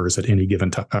 different authors at any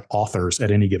given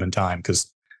time,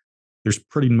 because there's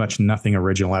pretty much nothing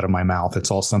original out of my mouth.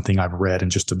 It's all something I've read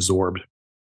and just absorbed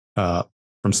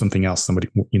from something else,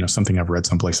 something I've read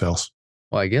someplace else.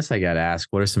 Well, I guess I got to ask,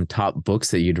 what are some top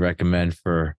books that you'd recommend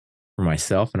for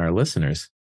myself and our listeners?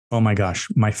 Oh my gosh,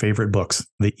 my favorite books,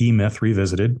 The E-Myth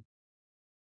Revisited.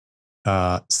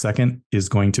 Second is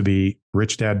going to be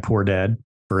Rich Dad, Poor Dad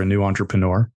for a new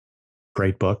entrepreneur.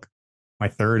 Great book. My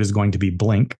third is going to be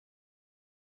Blink.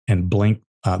 And Blink,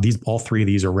 all three of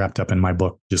these are wrapped up in my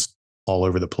book, just all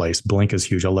over the place. Blink is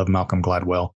huge. I love Malcolm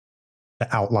Gladwell.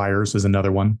 The Outliers is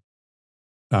another one.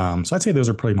 So I'd say those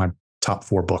are probably my top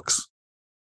 4 books.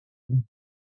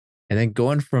 And then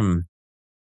going from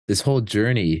this whole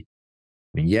journey,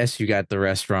 I mean, yes, you got the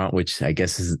restaurant, which I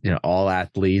guess is all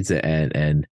athletes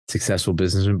and successful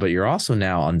businessmen, but you're also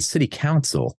now on city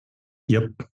council.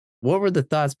 Yep. What were the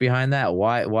thoughts behind that?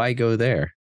 Why go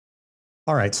there?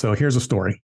 All right. So here's a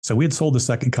story. So we had sold the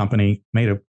second company, made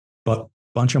a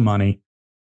bunch of money,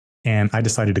 and I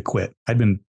decided to quit. I'd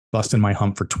been busting my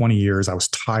hump for 20 years. I was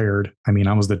tired. I mean,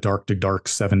 I was the dark to dark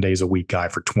 7 days a week guy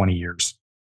for 20 years.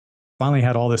 Finally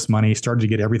had all this money, started to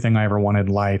get everything I ever wanted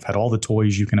in life, had all the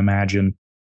toys you can imagine.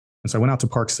 And so I went out to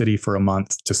Park City for a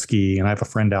month to ski. And I have a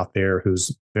friend out there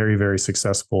who's very, very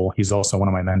successful. He's also one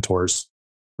of my mentors,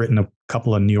 written a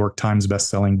couple of New York Times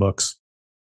best-selling books.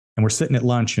 And we're sitting at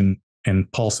lunch and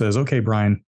Paul says, "Okay,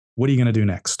 Brian, what are you going to do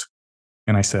next?"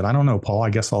 And I said, "I don't know, Paul.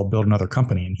 I guess I'll build another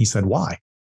company." And he said, "Why?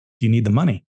 Do you need the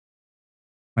money?"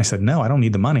 I said, "No, I don't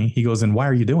need the money." He goes, "Then why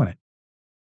are you doing it?"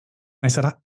 I said,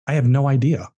 I have no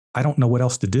idea. I don't know what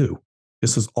else to do.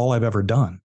 This is all I've ever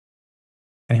done.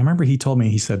 And I remember he told me,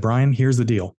 he said, "Brian, here's the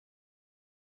deal.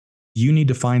 You need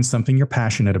to find something you're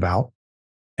passionate about,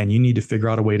 and you need to figure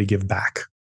out a way to give back.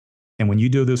 And when you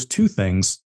do those 2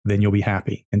 things, then you'll be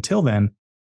happy. Until then,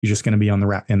 you're just going to be on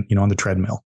the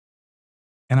treadmill."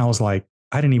 And I was like,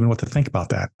 I didn't even know what to think about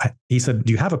that. He said,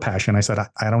 "Do you have a passion?" I said,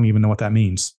 I don't even know what that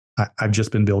means. I've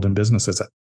just been building businesses. He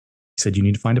said, "You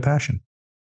need to find a passion."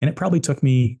 And it probably took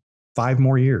me 5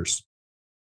 more years.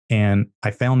 And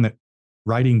I found that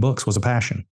writing books was a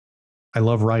passion. I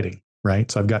love writing,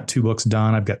 right? So I've got 2 books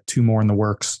done. I've got 2 more in the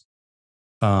works.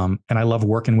 And I love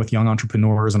working with young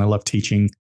entrepreneurs, and I love teaching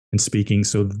and speaking.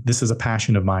 So this is a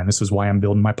passion of mine. This is why I'm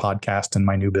building my podcast and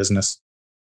my new business.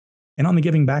 And on the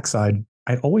giving back side,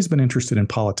 I'd always been interested in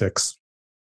politics.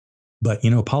 But,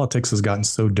 politics has gotten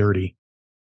so dirty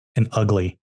and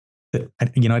ugly that, I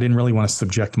didn't really want to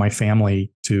subject my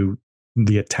family to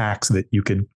the attacks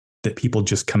that people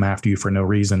just come after you for no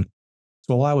reason.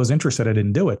 So while I was interested, I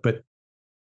didn't do it. But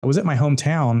I was at my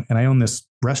hometown and I own this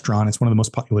restaurant. It's one of the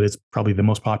most popular, it's probably the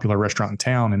most popular restaurant in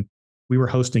town. And we were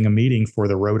hosting a meeting for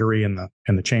the Rotary and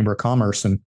the Chamber of Commerce.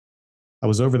 And I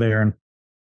was over there and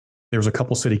there was a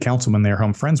couple city councilmen there who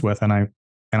I'm friends with. And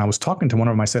I was talking to one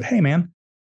of them. I said, "Hey man,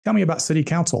 tell me about city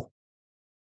council."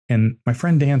 And my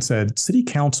friend Dan said, "City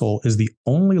council is the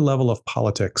only level of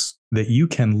politics that you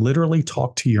can literally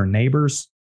talk to your neighbors,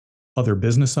 other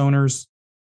business owners,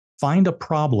 find a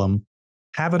problem,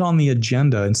 have it on the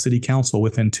agenda in city council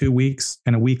within 2 weeks,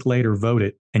 and a week later vote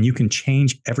it, and you can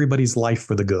change everybody's life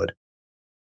for the good.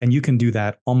 And you can do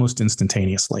that almost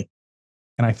instantaneously."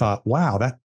 And I thought, wow,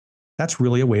 that's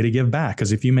really a way to give back.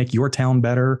 Because if you make your town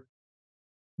better,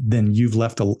 then you've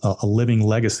left a living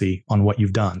legacy on what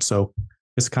you've done. So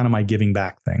it's kind of my giving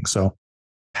back thing. So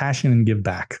passion and give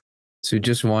back. So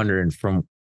just wondering, from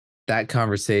that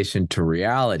conversation to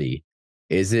reality,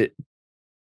 is it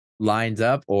lines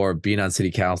up, or being on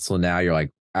city council now, you're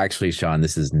like, actually, Sean,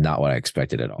 this is not what I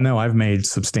expected at all? No, I've made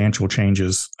substantial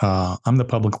changes. I'm the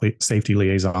public safety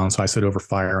liaison, so I sit over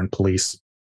fire and police.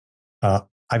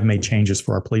 I've made changes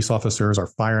for our police officers, our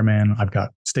firemen. I've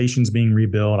got stations being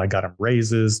rebuilt. I got them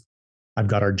raises. I've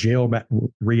got our jail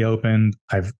reopened.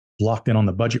 I've locked in on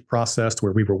the budget process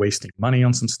where we were wasting money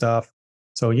on some stuff.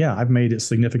 So yeah, I've made a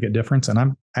significant difference, and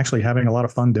I'm actually having a lot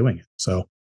of fun doing it. So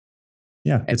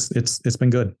yeah, it's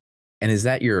been good. And is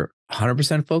that your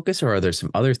 100% focus, or are there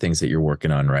some other things that you're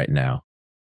working on right now?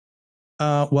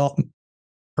 Well,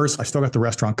 first, I still got the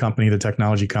restaurant company, the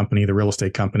technology company, the real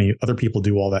estate company. Other people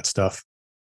do all that stuff.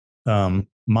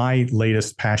 my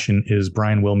latest passion is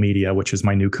Brian Will Media, which is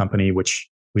my new company, which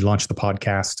we launched the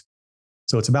podcast.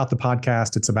 So it's about the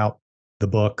podcast. It's about the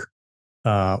book.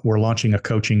 We're launching a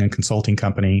coaching and consulting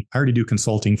company. I already do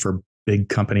consulting for big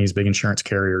companies, big insurance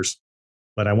carriers,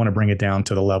 but I want to bring it down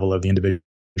to the level of the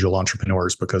individual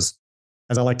entrepreneurs because,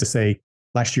 as I like to say,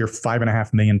 last year,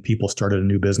 5.5 million people started a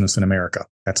new business in America.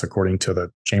 That's according to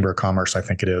the Chamber of Commerce, I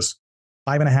think it is.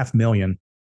 5.5 million.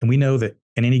 And we know that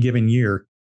in any given year,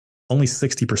 only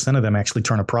 60% of them actually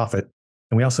turn a profit.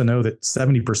 And we also know that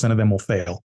 70% of them will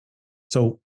fail.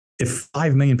 So if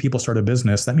 5 million people start a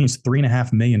business, that means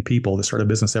 3.5 million people that start a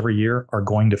business every year are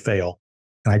going to fail.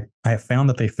 And I have found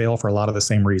that they fail for a lot of the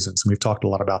same reasons. And we've talked a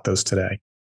lot about those today.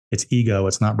 It's ego.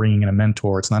 It's not bringing in a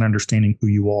mentor. It's not understanding who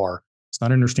you are. It's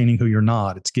not understanding who you're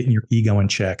not. It's getting your ego in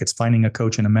check. It's finding a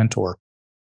coach and a mentor.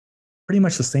 Pretty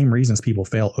much the same reasons people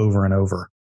fail over and over.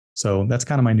 So that's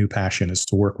kind of my new passion, is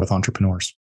to work with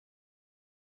entrepreneurs.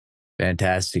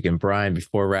 Fantastic. And Brian,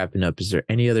 before wrapping up, is there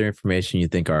any other information you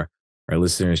think our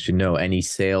listeners should know? Any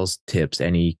sales tips,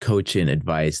 any coaching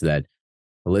advice that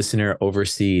a listener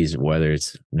overseas, whether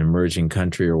it's an emerging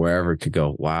country or wherever, could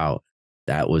go, wow,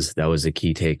 that was a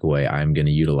key takeaway. I'm going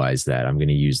to utilize that. I'm going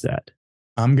to use that.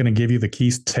 I'm going to give you the key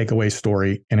takeaway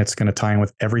story, and it's going to tie in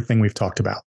with everything we've talked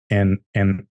about. And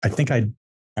I think I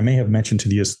may have mentioned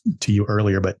to you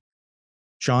earlier, but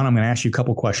Sean, I'm going to ask you a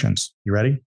couple questions. You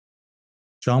ready?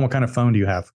 Sean, what kind of phone do you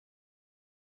have?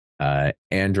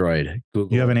 Android.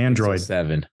 Google. You have an Android. Pixel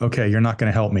 7. Okay, you're not going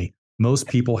to help me. Most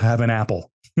people have an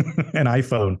Apple, an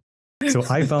iPhone. So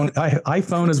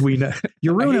iPhone, as we know,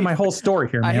 you're ruining my whole story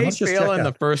here, man. Let's just fail in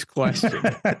the first question.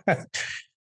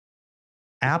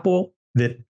 Apple,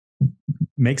 that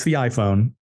makes the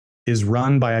iPhone, is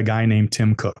run by a guy named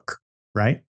Tim Cook,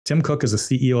 right? Tim Cook is the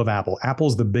CEO of Apple.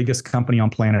 Apple's the biggest company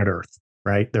on planet Earth,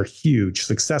 right? They're huge,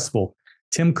 successful.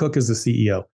 Tim Cook is the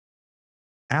CEO.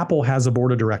 Apple has a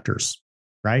board of directors,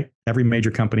 right? Every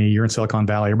major company, you're in Silicon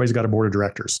Valley, everybody's got a board of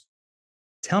directors.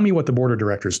 Tell me what the board of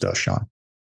directors does, Sean.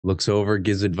 Looks over,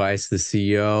 gives advice to the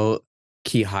CEO,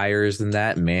 key hires in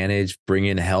that, manage, bring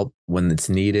in help when it's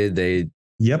needed. A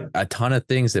ton of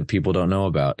things that people don't know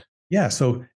about. Yeah.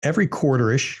 So every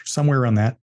quarter-ish, somewhere around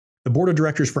that, the board of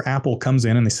directors for Apple comes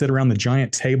in and they sit around the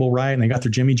giant table, right? And they got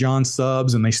their Jimmy John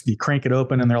subs and they crank it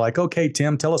open and they're like, okay,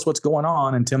 Tim, tell us what's going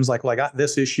on. And Tim's like, well, I got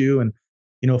this issue. And,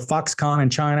 Foxconn in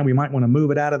China, we might want to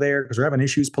move it out of there because we're having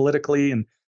issues politically. And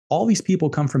all these people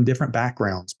come from different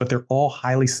backgrounds, but they're all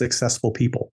highly successful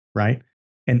people, right?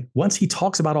 And once he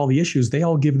talks about all the issues, they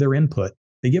all give their input.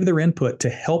 They give their input to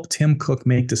help Tim Cook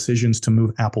make decisions to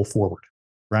move Apple forward,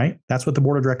 right? That's what the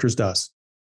board of directors does.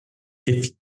 If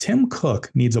Tim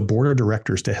Cook needs a board of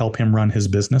directors to help him run his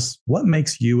business, what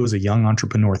makes you as a young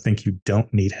entrepreneur think you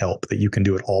don't need help, that you can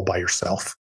do it all by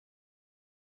yourself?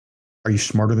 Are you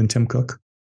smarter than Tim Cook?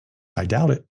 I doubt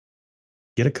it.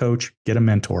 Get a coach, get a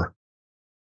mentor,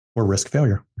 or risk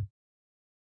failure.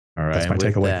 All right. That's my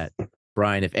takeaway.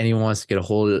 Brian, if anyone wants to get a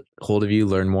hold of you,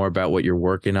 learn more about what you're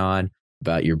working on,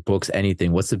 about your books,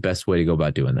 anything, what's the best way to go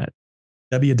about doing that?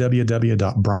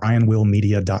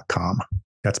 www.brianwillmedia.com.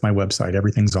 That's my website.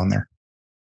 Everything's on there.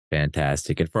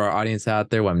 Fantastic. And for our audience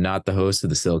out there, I'm not the host of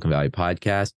the Silicon Valley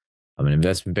podcast. I'm an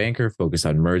investment banker focused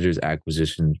on mergers,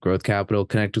 acquisitions, growth capital.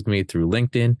 Connect with me through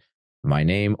LinkedIn, my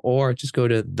name, or just go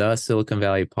to the Silicon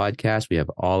Valley podcast. We have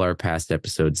all our past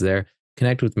episodes there.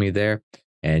 Connect with me there,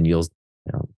 and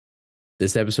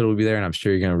this episode will be there, and I'm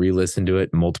sure you're going to re-listen to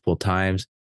it multiple times.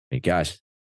 I mean, gosh,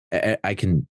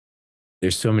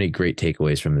 there's so many great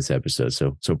takeaways from this episode.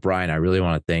 So Brian, I really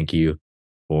want to thank you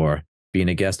for being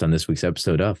a guest on this week's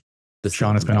episode of the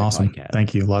Sean. It's been awesome. Podcast.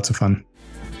 Thank you. Lots of fun.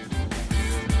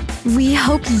 We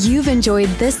hope you've enjoyed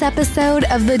this episode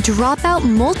of The Dropout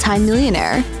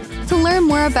Multimillionaire. To learn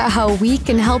more about how we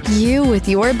can help you with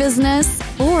your business,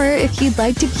 or if you'd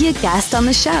like to be a guest on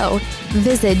the show,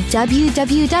 visit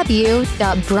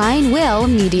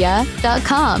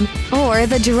www.brianwillmedia.com or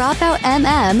The Dropout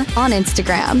MM on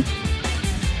Instagram.